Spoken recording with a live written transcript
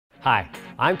Hi,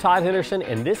 I'm Todd Henderson,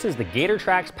 and this is the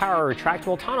GatorTrax Power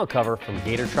retractable tonneau cover from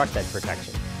GatorTruck Bed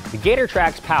Protection. The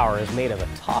GatorTrax Power is made of a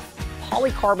tough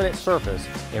polycarbonate surface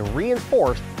and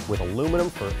reinforced with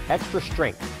aluminum for extra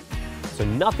strength, so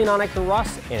nothing on it can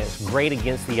rust, and it's great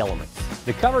against the elements.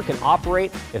 The cover can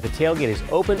operate if the tailgate is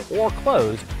open or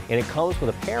closed, and it comes with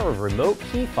a pair of remote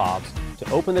key fobs.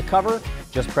 To open the cover,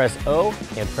 just press O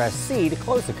and press C to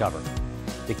close the cover.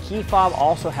 The key fob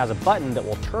also has a button that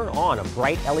will turn on a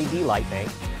bright LED light bank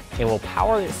and will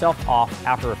power itself off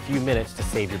after a few minutes to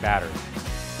save your battery.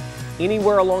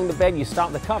 Anywhere along the bed you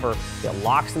stop the cover, it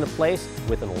locks into place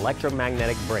with an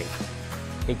electromagnetic brake.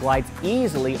 It glides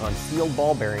easily on sealed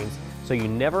ball bearings, so you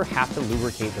never have to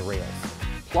lubricate the rails.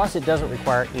 Plus, it doesn't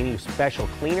require any special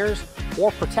cleaners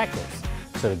or protectants,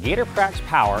 so the GatorTrax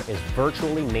Power is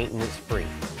virtually maintenance-free.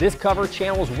 This cover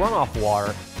channels runoff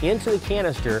water into the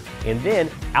canister and then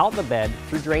out the bed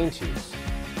through drain tubes.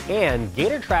 And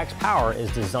GatorTrax Power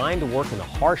is designed to work in the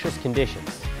harshest conditions.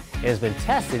 It has been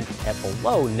tested at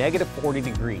below -40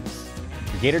 degrees.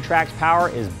 The GatorTrax Power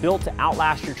is built to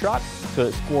outlast your truck, so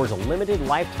it scores a limited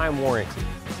lifetime warranty.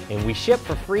 And we ship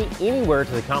for free anywhere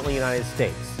to the continental United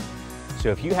States. So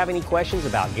if you have any questions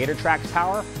about GatorTrax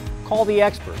Power, call the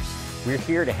experts. We're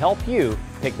here to help you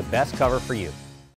pick the best cover for you.